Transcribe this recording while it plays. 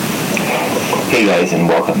Hey guys, and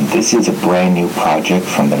welcome. This is a brand new project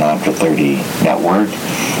from the Not For 30 network.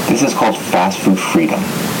 This is called Fastfood Freedom,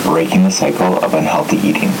 Breaking the Cycle of Unhealthy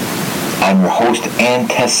Eating. I'm your host and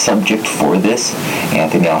test subject for this,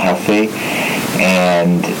 Anthony Aljefe,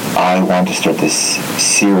 and I want to start this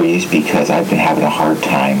series because I've been having a hard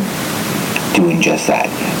time doing just that,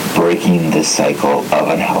 breaking the cycle of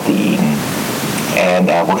unhealthy eating. And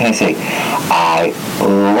what can I say? I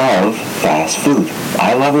love fast food.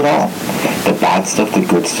 I love it all. The bad stuff, the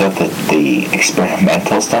good stuff, the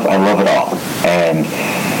experimental stuff, I love it all. And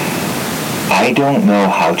I don't know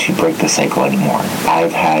how to break the cycle anymore.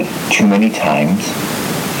 I've had too many times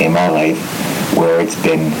in my life where it's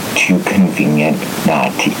been too convenient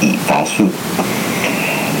not to eat fast food.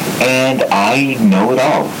 And I know it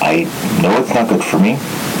all. I know it's not good for me.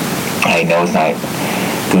 I know it's not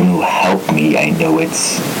going to help me. I know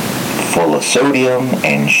it's full of sodium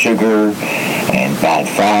and sugar and bad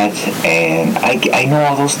fat, and I know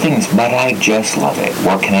all those things, but I just love it.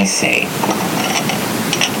 What can I say?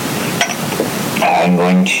 I'm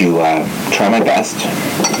going to try my best,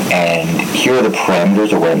 and here are the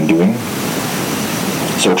parameters of what I'm doing.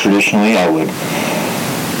 So traditionally, I would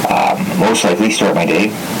most likely start my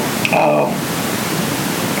day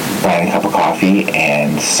buying a cup of coffee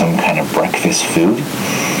and some kind of breakfast food,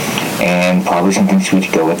 and probably something sweet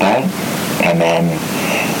to go with that. And then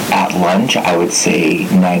at lunch, I would say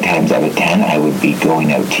 9 times out of 10, I would be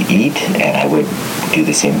going out to eat, and I would do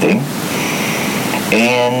the same thing.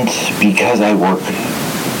 And because I work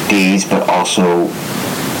days, but also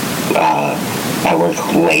I work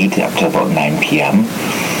late up to about 9 p.m.,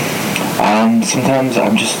 sometimes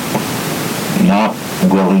I'm just not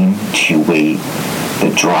willing to wait the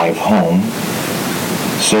drive home,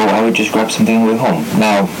 so I would just grab something on the way home.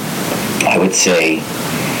 Now, I would say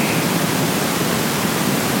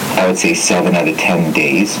 7 out of 10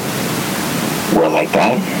 days were like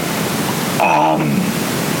that.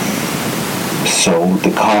 So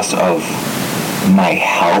the cost of my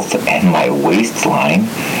health and my waistline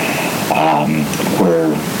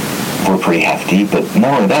were pretty hefty, but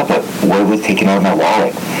not only that, but what was taken out of my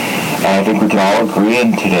wallet. And I think we can all agree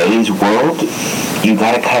in today's world, you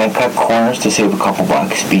gotta kind of cut corners to save a couple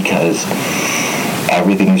bucks because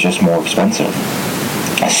everything is just more expensive.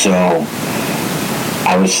 So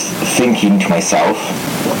I was thinking to myself,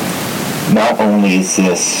 not only is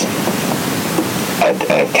this a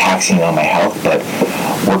taxing on my health, but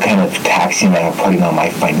what kind of taxing am I putting on my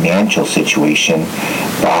financial situation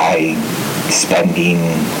by spending,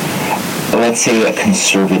 let's say, a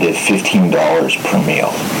conservative $15 per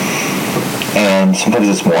meal. And sometimes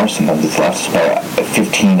it's more, sometimes it's less, but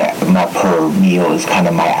 $15 per meal is kind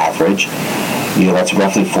of my average. You know, that's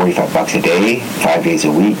roughly $45 a day, 5 days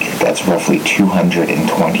a week. That's roughly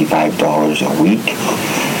 $225 a week.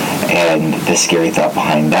 And the scary thought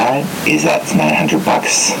behind that is that's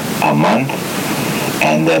 $900 a month.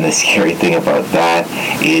 And then the scary thing about that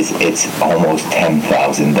is it's almost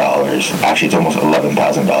 $10,000. Actually, it's almost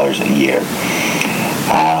 $11,000 a year.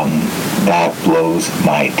 That blows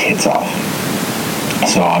my tits off.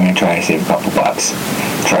 So I'm going to try to save a couple bucks,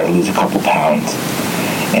 try to lose a couple pounds,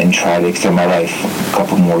 and try to extend my life a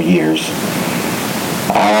couple more years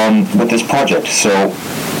with this project. So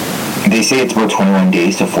they say it's about 21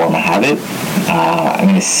 days to form a habit. I'm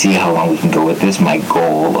going to see how long we can go with this. My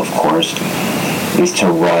goal, of course, is to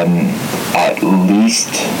run at least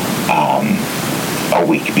a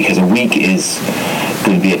week, because a week is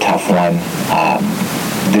going to be a tough one.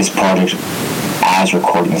 This project, as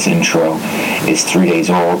recording this intro, is 3 days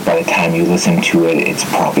old. By the time you listen to it, it's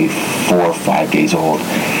probably 4 or 5 days old.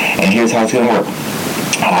 And here's how it's going to work.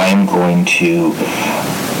 I'm going to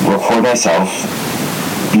record myself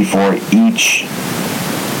before each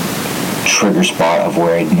trigger spot of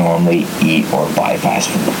where I normally eat or buy fast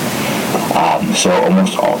food. So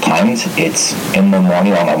almost all times, it's in the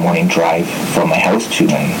morning on my morning drive from my house to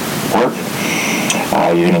my work.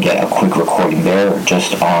 You're going to get a quick recording there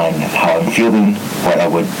just on how I'm feeling, what I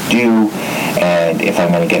would do, and if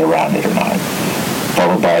I'm going to get around it or not.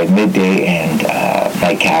 Followed by midday and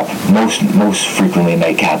nightcap. Most frequently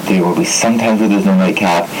nightcap. There will be sometimes where there's no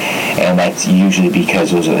nightcap, and that's usually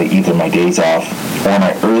because those are either my days off or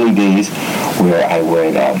my early days where I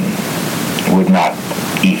would not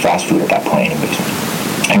eat fast food at that point anyways.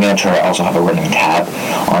 I'm going to try to also have a running tab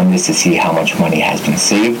on this to see how much money has been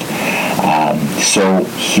saved. So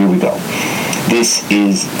here we go. This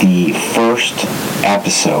is the first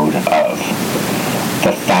episode of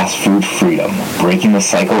the Fastfood Freedom, Breaking the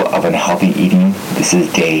Cycle of Unhealthy Eating. This is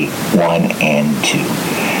day 1 and 2.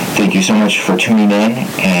 Thank you so much for tuning in,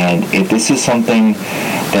 and if this is something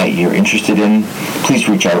that you're interested in, please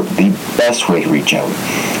reach out. The best way to reach out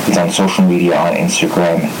is on social media, on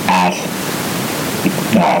Instagram at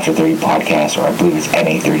Not After 30 Podcast, or I believe it's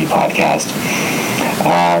NA30 Podcast.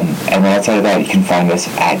 And then outside of that, you can find us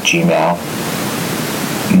at Gmail,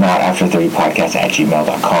 Not After 30 Podcast at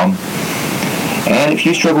gmail.com. And if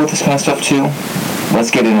you struggle with this kind of stuff too,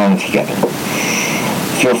 let's get in on it together.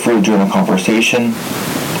 Feel free to join the conversation.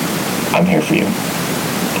 I'm here for you.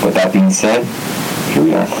 With that being said, here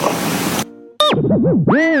we are.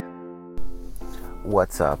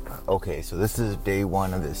 What's up? Okay, so this is day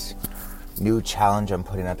one of this new challenge I'm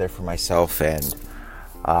putting out there for myself, and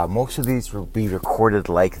most of these will be recorded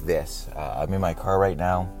like this. I'm in my car right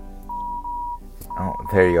now. Oh,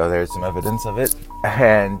 there you go. There's some evidence of it.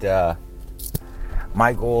 And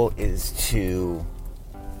my goal is to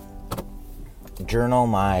journal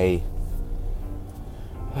my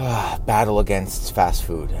battle against fast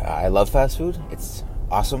food. I love fast food. It's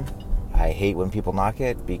awesome. I hate when people knock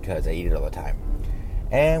it because I eat it all the time.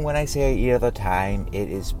 And when I say I eat it all the time, it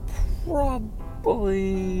is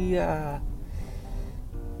probably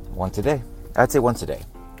once a day. I'd say once a day.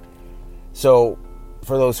 So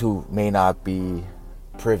for those who may not be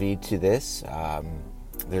privy to this,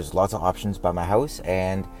 there's lots of options by my house,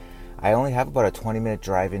 and I only have about a 20-minute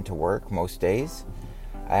drive into work most days.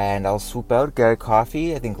 And I'll swoop out, get a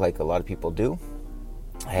coffee, I think like a lot of people do.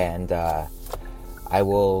 And I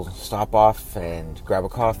will stop off and grab a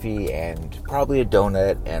coffee and probably a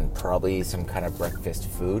donut and probably some kind of breakfast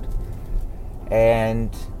food.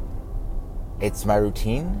 And it's my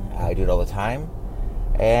routine. I do it all the time.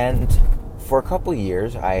 And for a couple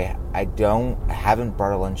years, I haven't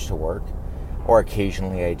brought a lunch to work, or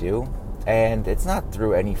occasionally I do. And it's not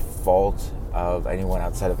through any fault of anyone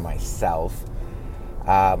outside of myself.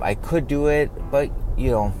 I could do it, but,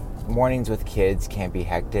 mornings with kids can be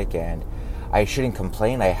hectic, and I shouldn't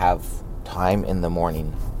complain. I have time in the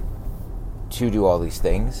morning to do all these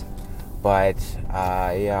things, but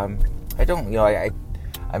I don't, I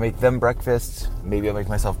make them breakfast. Maybe I'll make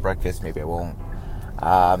myself breakfast, maybe I won't.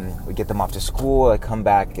 We get them off to school, I come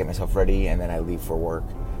back, get myself ready, and then I leave for work.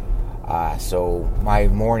 So my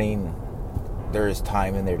morning, there is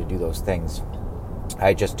time in there to do those things.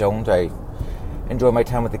 I just don't. I enjoy my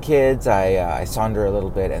time with the kids. I sonder a little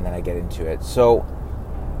bit, and then I get into it. So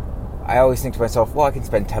I always think to myself, well, I can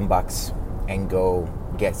spend $10 and go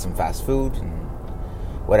get some fast food and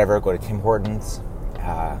whatever, go to Tim Hortons.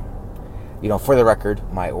 For the record,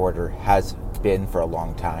 my order has been for a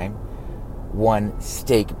long time one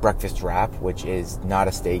steak breakfast wrap, which is not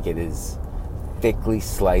a steak, it is thickly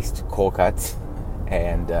sliced cold cuts,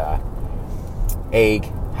 and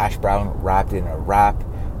egg, hash brown wrapped in a wrap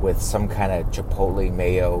with some kind of chipotle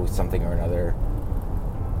mayo, something or another,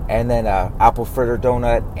 and then a apple fritter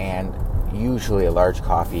donut, and usually a large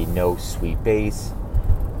coffee, no sweet base,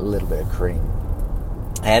 a little bit of cream.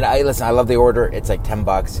 And I love the order. It's like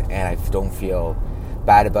 $10, and I don't feel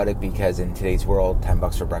bad about it because in today's world,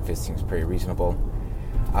 $10 for breakfast seems pretty reasonable.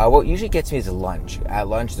 What usually gets me is lunch. At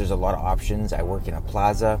lunch, there's a lot of options. I work in a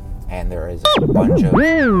plaza, and there is a bunch of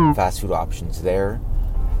fast food options there.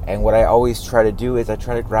 And what I always try to do is I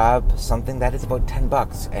try to grab something that is about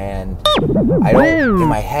 $10. And in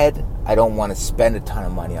my head, I don't want to spend a ton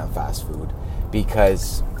of money on fast food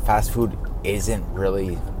because fast food isn't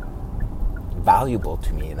really valuable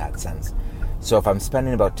to me in that sense. So if I'm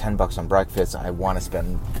spending about $10 on breakfast, I want to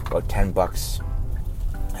spend about $10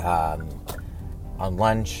 on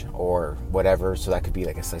lunch or whatever. So that could be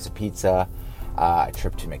like a slice of pizza, a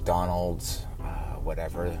trip to McDonald's,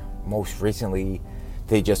 whatever. Most recently,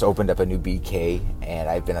 they just opened up a new BK, and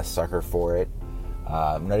I've been a sucker for it.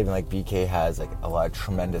 Not even like BK has like a lot of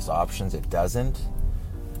tremendous options. It doesn't.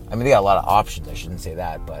 I mean, they got a lot of options. I shouldn't say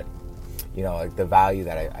that, but like the value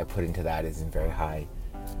that I put into that isn't very high.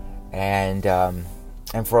 And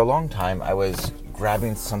for a long time, I was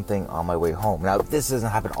grabbing something on my way home. Now, this doesn't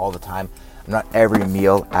happen all the time. Not every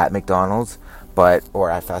meal at McDonald's, or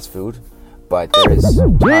at fast food. But there is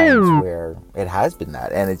times where it has been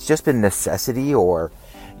that, and it's just been necessity, or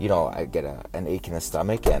I get an ache in the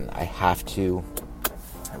stomach, and I have to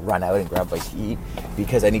run out and grab a bite to eat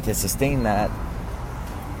because I need to sustain that,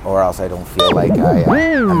 or else I don't feel like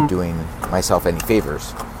I'm doing myself any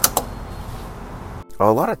favors.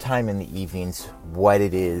 A lot of time in the evenings, what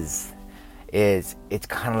it is it's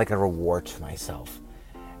kind of like a reward to myself.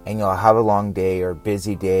 And I'll have a long day or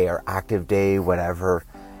busy day or active day, whatever.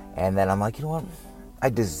 And then I'm like, you know what? I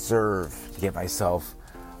deserve to get myself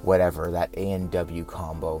whatever, that A&W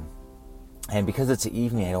combo. And because it's the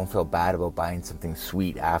evening, I don't feel bad about buying something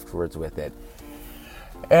sweet afterwards with it.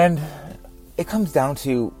 And it comes down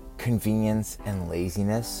to convenience and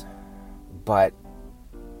laziness, but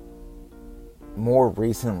more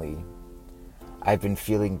recently, I've been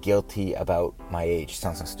feeling guilty about my age.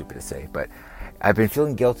 Sounds so stupid to say, but I've been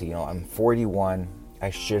feeling guilty. I'm 41. I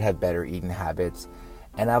should have better eating habits.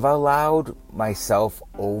 And I've allowed myself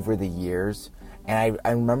over the years, and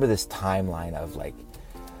I remember this timeline of like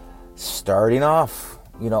starting off,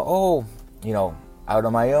 out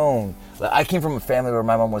on my own. I came from a family where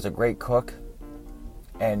my mom was a great cook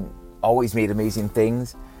and always made amazing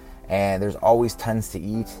things, and there's always tons to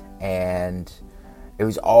eat, and it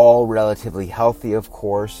was all relatively healthy, of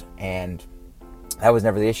course, and that was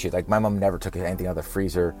never the issue. Like, my mom never took anything out of the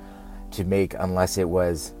freezer to make unless it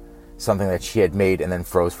was something that she had made and then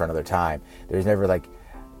froze for another time. There was never like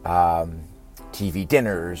TV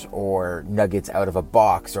dinners or nuggets out of a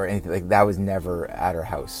box or anything like that. Was never at her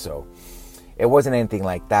house. So it wasn't anything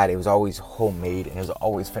like that. It was always homemade, and it was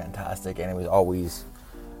always fantastic, and it was always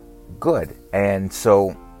good. And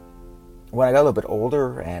so when I got a little bit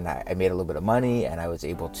older and I made a little bit of money and I was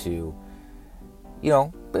able to,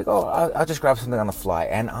 I'll just grab something on the fly.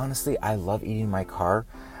 And honestly, I love eating in my car,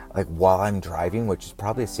 like while I'm driving, which is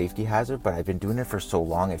probably a safety hazard, but I've been doing it for so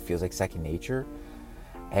long, it feels like second nature.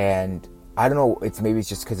 And I don't know, maybe it's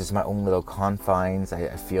just because it's my own little confines.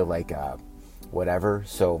 I feel like whatever.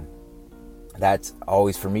 So that's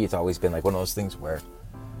always, for me, it's always been like one of those things where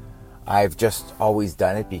I've just always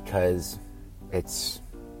done it because it's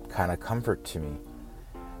kind of comfort to me.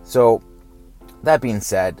 So that being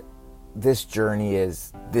said, this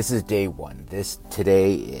is day one.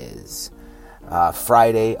 Today is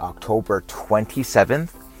Friday, October 27th,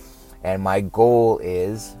 and my goal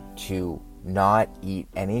is to not eat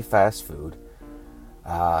any fast food.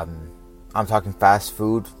 I'm talking fast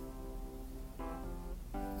food,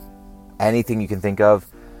 anything you can think of.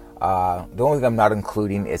 The only thing I'm not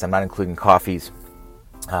including coffees,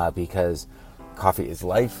 because coffee is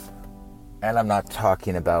life, and I'm not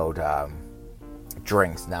talking about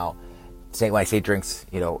drinks. Now, when I say drinks,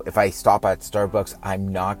 if I stop at Starbucks, I'm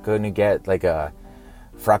not going to get like a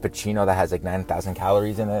Frappuccino that has like 9,000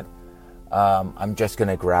 calories in it. I'm just going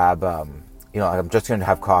to grab, I'm just going to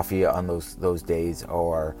have coffee on those days,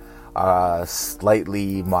 or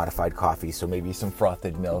slightly modified coffee, so maybe some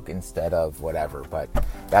frothed milk instead of whatever. But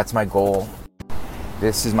that's my goal.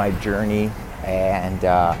 This is my journey, and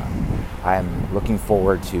I'm looking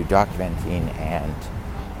forward to documenting and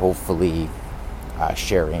hopefully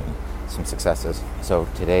sharing some successes. So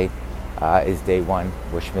today is day one.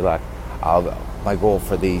 Wish me luck. My goal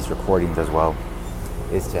for these recordings as well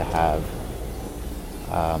is to have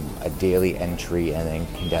a daily entry and then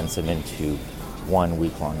condense them into 1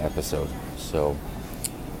 week-long episode. So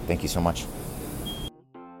thank you so much.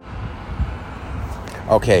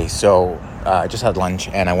 Okay, so I just had lunch,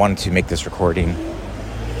 and I wanted to make this recording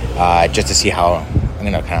just to see how I'm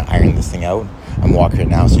going to kind of iron this thing out. I'm walking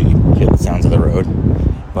now, so you hear the sounds of the road.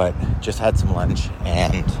 But just had some lunch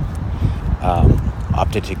and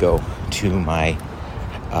opted to go to my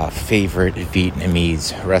favorite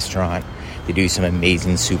Vietnamese restaurant. They do some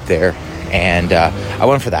amazing soup there, and I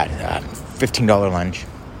went for that. $15 lunch,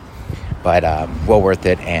 but well worth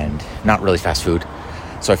it, and not really fast food.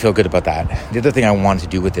 So I feel good about that. The other thing I wanted to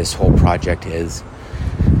do with this whole project is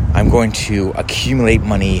I'm going to accumulate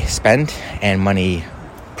money spent and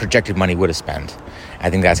projected money would have spent. I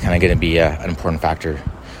think that's kind of going to be an important factor.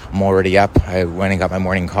 I'm already up. I went and got my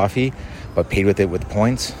morning coffee, but paid with it with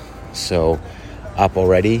points. So up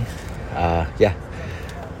already.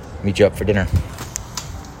 Meet you up for dinner.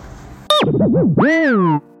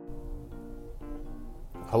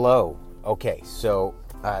 Hello. Okay, so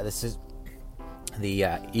this is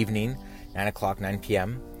the evening, 9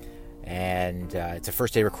 p.m. And it's a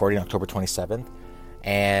first day recording, October 27th.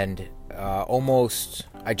 And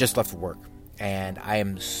I just left work, and I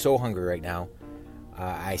am so hungry right now.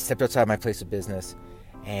 I stepped outside my place of business,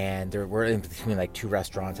 and we're in between like 2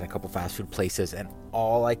 restaurants and a couple fast food places, and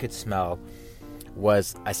all I could smell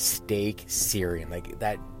was a steak searing, like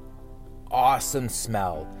that awesome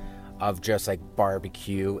smell of just like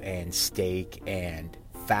barbecue and steak and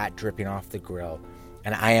fat dripping off the grill.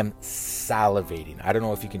 And I am salivating. I don't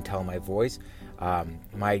know if you can tell my voice.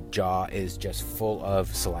 My jaw is just full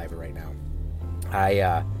of saliva right now.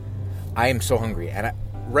 I am so hungry. And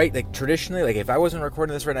traditionally, like if I wasn't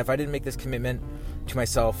recording this right now, if I didn't make this commitment to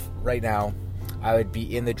myself right now, I would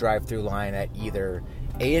be in the drive-through line at either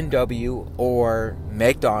A&W or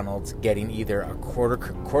McDonald's getting either a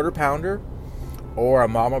quarter pounder or a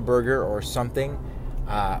Mama Burger or something.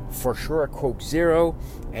 For sure a Coke Zero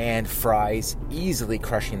and fries, easily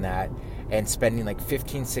crushing that, and spending like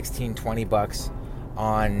 $15, $16, $20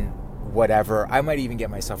 on whatever. I might even get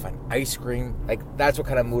myself an ice cream. Like, that's what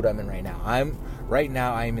kind of mood I'm in right now. I'm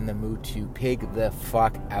in the mood to pig the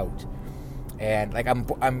fuck out. And like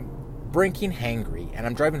I'm brinking hangry, and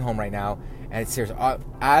I'm driving home right now, and it's serious.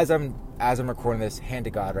 As I'm recording this, hand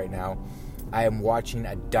to God right now, I am watching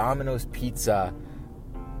a Domino's pizza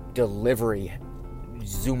delivery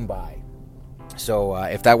zoom by. So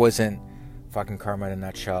if that wasn't fucking karma in a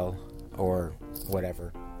nutshell, or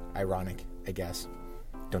whatever, ironic, I guess,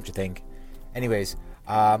 don't you think? Anyways,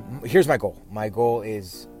 here's my goal. My goal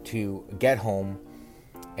is to get home,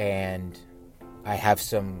 and I have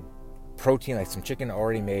some protein, like some chicken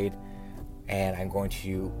already made, and I'm going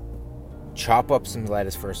to chop up some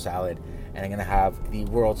lettuce for a salad, and I'm going to have the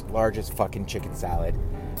world's largest fucking chicken salad.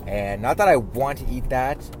 And not that I want to eat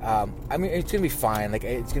that. I mean, it's going to be fine. Like,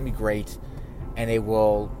 it's going to be great, and it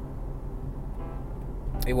will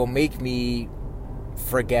make me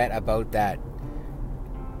forget about that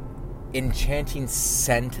enchanting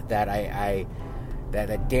scent that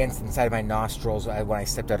that danced inside of my nostrils when I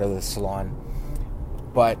stepped out of the salon.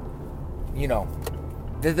 But, you know,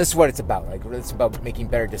 this is what it's about. Like, it's about making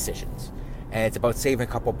better decisions, and it's about saving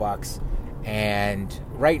a couple bucks. And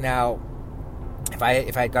right now, if I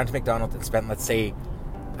had gone to McDonald's and spent, let's say,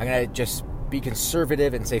 I'm gonna just be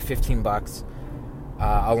conservative and say $15,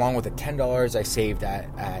 along with the $10 I saved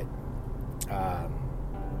at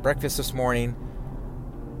breakfast this morning,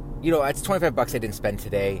 you know, it's $25 I didn't spend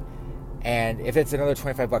today. And if it's another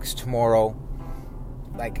 $25 tomorrow,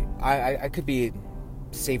 like, I could be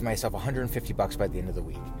save myself $150 by the end of the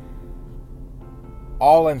week.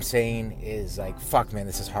 All I'm saying is, like, fuck, man,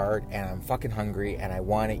 this is hard, and I'm fucking hungry, and I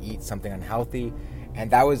want to eat something unhealthy.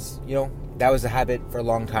 And that was a habit for a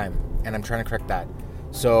long time, and I'm trying to correct that.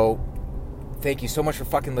 So thank you so much for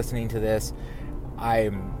fucking listening to this.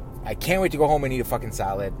 I can't wait to go home and eat a fucking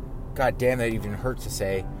salad. God damn, that even hurts to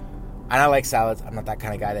say. And I like salads. I'm not that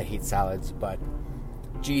kind of guy that hates salads, but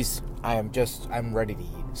geez, I'm ready to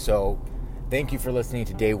eat. So thank you for listening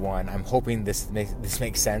to day one. I'm hoping this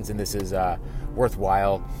makes sense and this is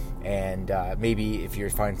worthwhile. And maybe if you're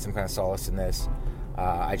finding some kind of solace in this,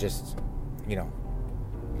 I just, you know,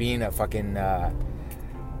 being a fucking a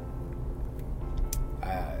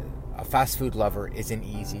fast food lover isn't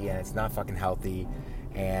easy, and it's not fucking healthy.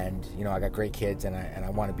 And, you know, I got great kids, and I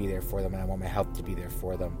want to be there for them, and I want my health to be there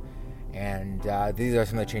for them. And these are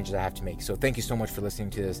some of the changes I have to make. So thank you so much for listening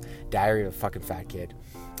to this Diary of a Fucking Fat Kid.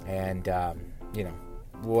 And, you know,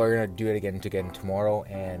 we're going to do it again tomorrow.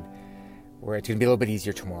 And it's going to be a little bit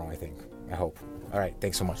easier tomorrow, I think. I hope. All right.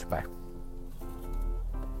 Thanks so much. Bye.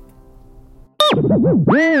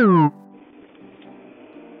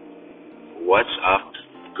 What's up?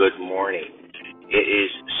 Good morning. It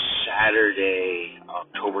is Saturday,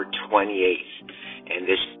 October 28th, and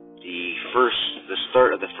this the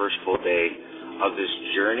start of the first full day of this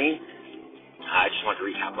journey. I just want to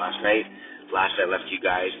recap last night. Last night I left you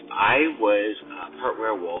guys. I was part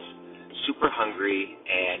werewolf, super hungry,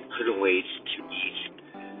 and couldn't wait to eat.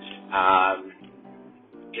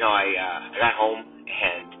 You know, I got home,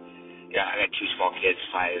 and I got two small kids,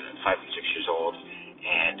 5 and 6 years old,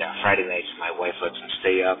 and Friday nights my wife lets them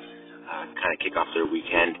stay up, kind of kick off their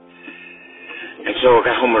weekend. And so I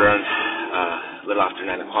got home around a little after 9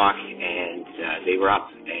 o'clock, and they were up,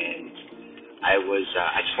 and I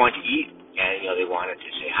just wanted to eat, and, you know, they wanted to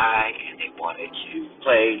say hi, and they wanted to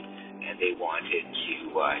play, and they wanted to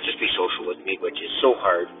just be social with me, which is so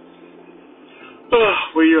hard. Oh,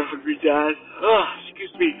 when you're hungry, Dad. Oh,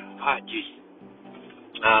 excuse me. Jeez.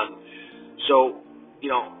 So, you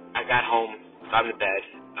know, I got home, got into bed,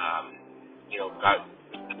 you know,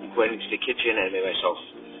 went into the kitchen and made myself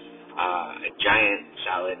a giant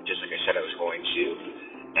salad, just like I said I was going to,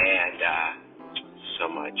 and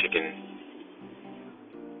some chicken.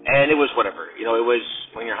 And it was whatever. You know, it was,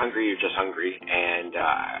 when you're hungry, you're just hungry. And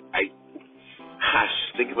I was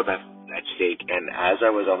thinking about that steak, and as I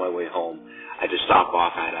was on my way home, I just stopped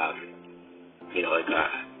off at, you know, like a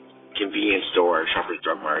convenience store, Shoppers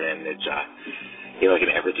Drug Mart, and it's, you know, like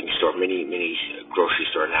an everything store, mini grocery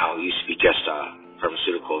store now. It used to be just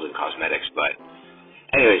pharmaceuticals and cosmetics, but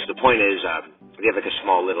anyways, the point is, they have like a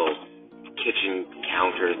small little kitchen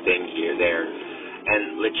counter thing there,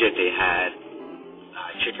 and legit they had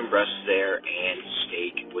chicken breasts there and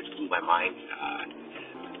steak, which blew my mind.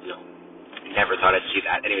 You know, never thought I'd see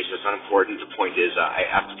that. Anyways, that's not important. The point is, I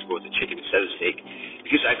have to go with the chicken instead of steak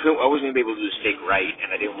because I wasn't even able to do the steak right,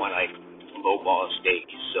 and I didn't want to like lowball a steak,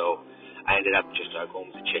 so I ended up just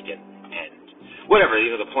going with the chicken. And whatever,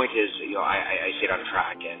 you know, the point is, you know, I stayed on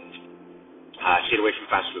track and stayed away from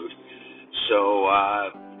fast food. So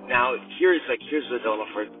Now, here's the dilemma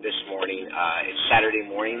for this morning. It's Saturday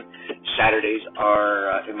morning. Saturdays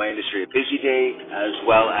are, in my industry, a busy day as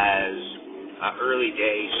well as early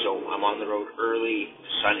day, so I'm on the road early.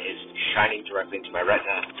 The sun is shining directly into my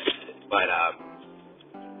retina. But,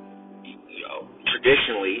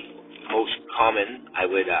 traditionally, most common,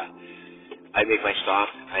 I'd make my stop.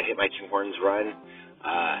 I'd hit my Tim Hortons run,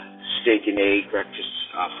 steak and egg, breakfast,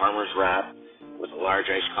 farmer's wrap with a large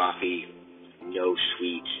iced coffee, no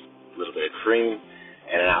sweet, a little bit of cream,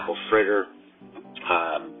 and an apple fritter.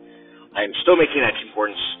 I'm still making that Tim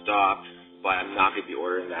Hortons stop, but I'm not going to be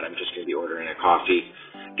ordering that. I'm just going to be ordering a coffee,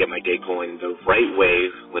 get my day going the right way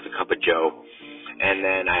with a cup of Joe, and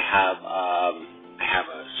then I have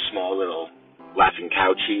a small little Laughing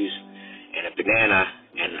Cow cheese and a banana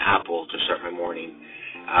and an apple to start my morning.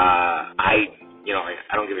 I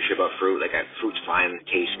don't give a shit about fruit. Like, fruit's fine, it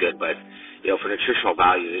tastes good, but for nutritional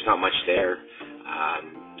value, there's not much there.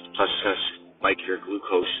 Plus, it's going to spike your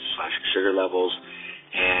glucose/sugar levels,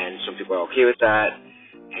 and some people are okay with that.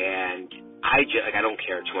 And I don't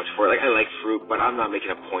care too much for it. Like, I like fruit, but I'm not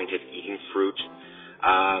making a point of eating fruit.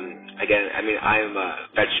 Again, I mean, I'm a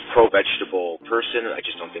pro-vegetable person. I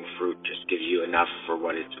just don't think fruit just gives you enough for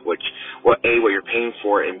what you're paying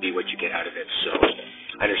for, and B, what you get out of it. So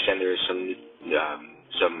I understand there is some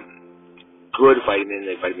good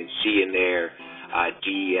vitamin, like vitamin C in there,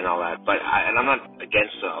 D and all that. But I'm not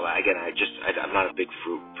against all that. Again, I'm not a big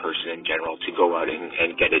fruit person in general to go out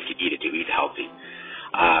and get it to eat healthy.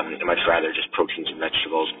 I'd much rather just proteins and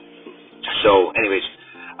vegetables. So, anyways,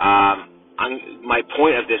 my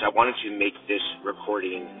point of this, I wanted to make this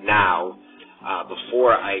recording now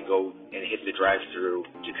before I go and hit the drive-thru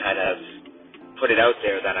to kind of put it out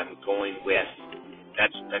there that I'm going with.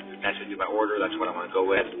 That's going to be my order. That's what I want to go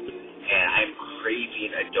with. And I'm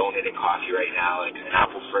craving a donut and coffee right now. Like an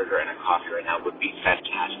apple fritter and a coffee right now would be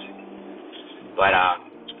fantastic. But,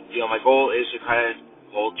 my goal is to kind of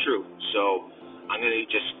hold true. So I'm going to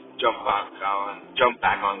just jump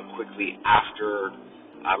back on quickly after,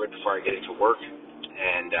 right before I get into work,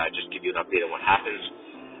 and just give you an update on what happens.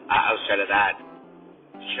 Outside of that,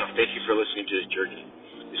 thank you for listening to this journey.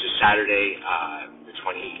 This is Saturday, the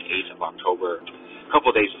 28th of October, a couple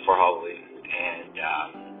of days before Halloween, and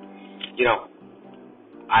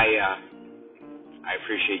I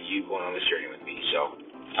appreciate you going on this journey with me. So,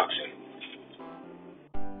 talk soon.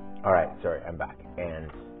 All right, sorry, I'm back.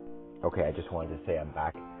 And, okay, I just wanted to say I'm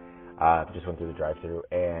back. Just went through the drive-thru,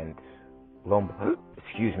 and lo and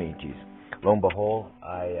behold,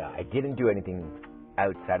 I didn't do anything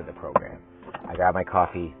outside of the program. I grabbed my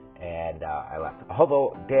coffee, and I left.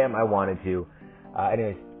 Although, damn, I wanted to.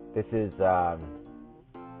 Anyways, this is,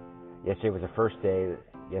 yesterday was the first day.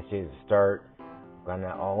 Yesterday was the start. Gone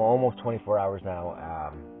almost 24 hours now.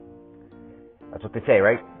 That's what they say,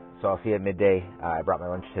 right? So I'll see you at midday. I brought my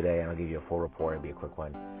lunch today, and I'll give you a full report. It'll be a quick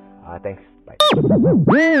one. Thanks. Bye.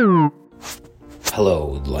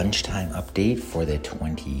 Hello, lunchtime update for the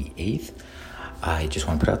 28th. I just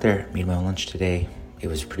want to put out there, made my own lunch today. It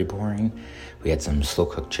was pretty boring. We had some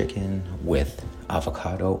slow-cooked chicken with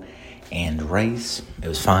avocado and rice. It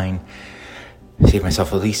was fine. Saved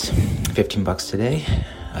myself at least $15 today.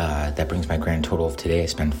 That brings my grand total of today. I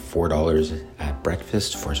spent $4 at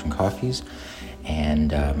breakfast for some coffees.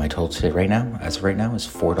 And my total today as of right now, is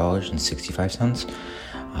 $4.65.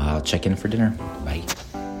 I'll check in for dinner. Bye.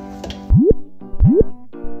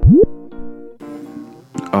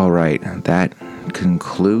 All right, that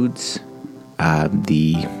concludes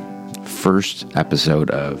the first episode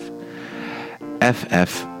of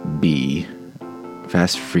FFB,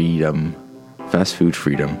 Fast Food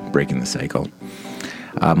Freedom, Breaking the Cycle.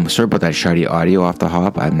 Sorry about that shoddy audio off the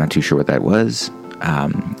hop. I'm not too sure what that was,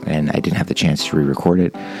 and I didn't have the chance to re-record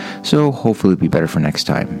it, so hopefully it'll be better for next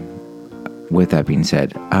time. With that being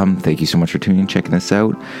said, thank you so much for tuning in, checking this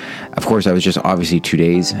out. Of course, I was just obviously 2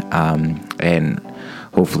 days, and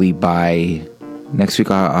hopefully by next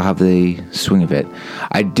week I'll have the swing of it.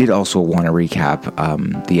 I did also want to recap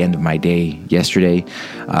the end of my day yesterday.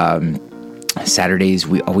 Saturdays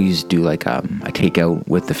we always do like a takeout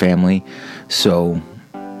with the family, so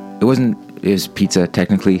it was pizza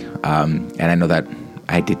technically, and I know that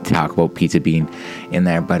I did talk about pizza being in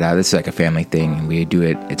there, but this is like a family thing, and we do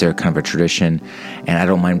it. It's a kind of a tradition, and I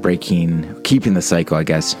don't mind keeping the cycle, I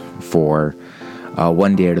guess, for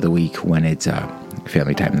one day out of the week when it's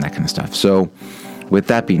family time and that kind of stuff. So with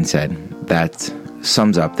that being said, that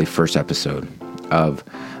sums up the first episode of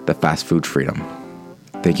the Fast Food Freedom.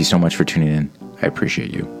 Thank you so much for tuning in. I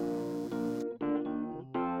appreciate you.